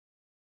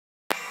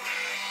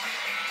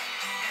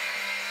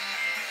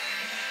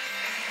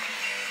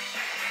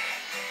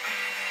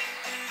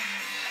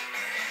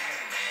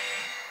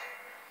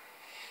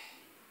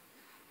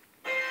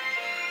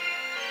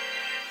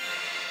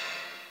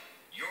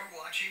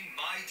watching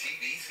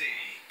MyTVZ.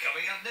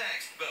 Coming up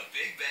next, The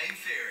Big Bang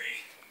Theory.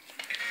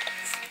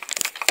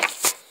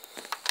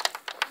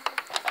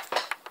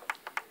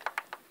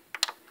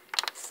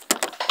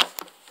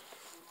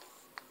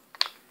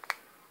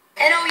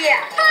 And oh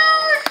yeah,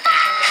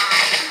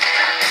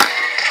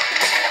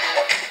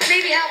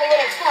 maybe have a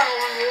little fun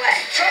along the way.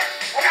 Sir,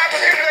 what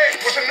happened here today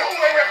was in no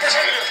way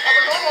representative of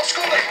a normal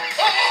schooling.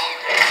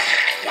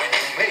 When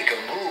you make a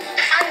move,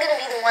 I'm gonna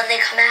be the one they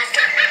come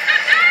after.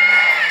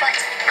 But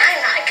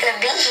I'm not gonna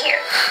be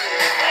here.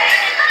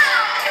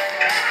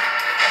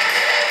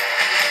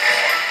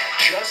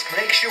 just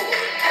make sure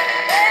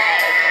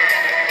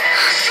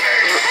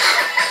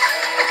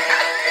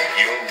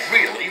you're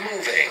really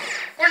moving.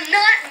 We're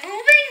not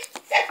moving?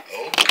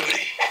 Oh,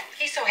 goody.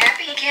 He's so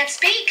happy he can't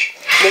speak.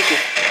 Mickey.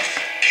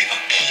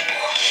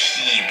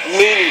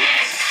 Minnie.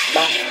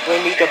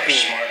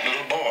 Smart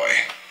little boy.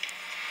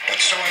 But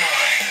so am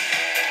I.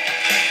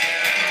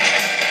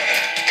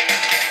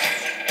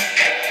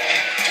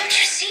 Don't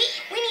you see?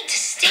 We need to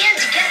stand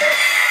together.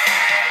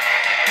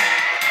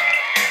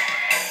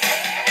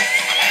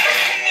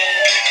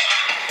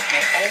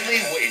 The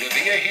only way to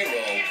be a hero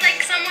It's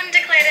like someone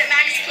declared at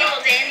Max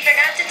Keeble Day and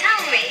forgot to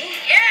tell me.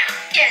 Yeah.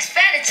 Yes,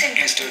 Badison.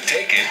 is to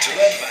take it to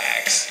the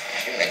max.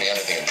 You may be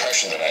under the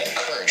impression that I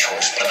encourage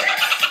horseplay.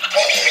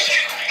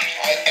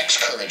 I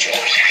excourage it.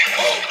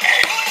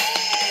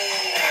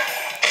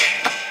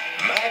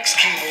 Max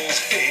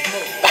Keeble's big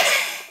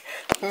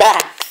move.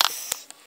 Max.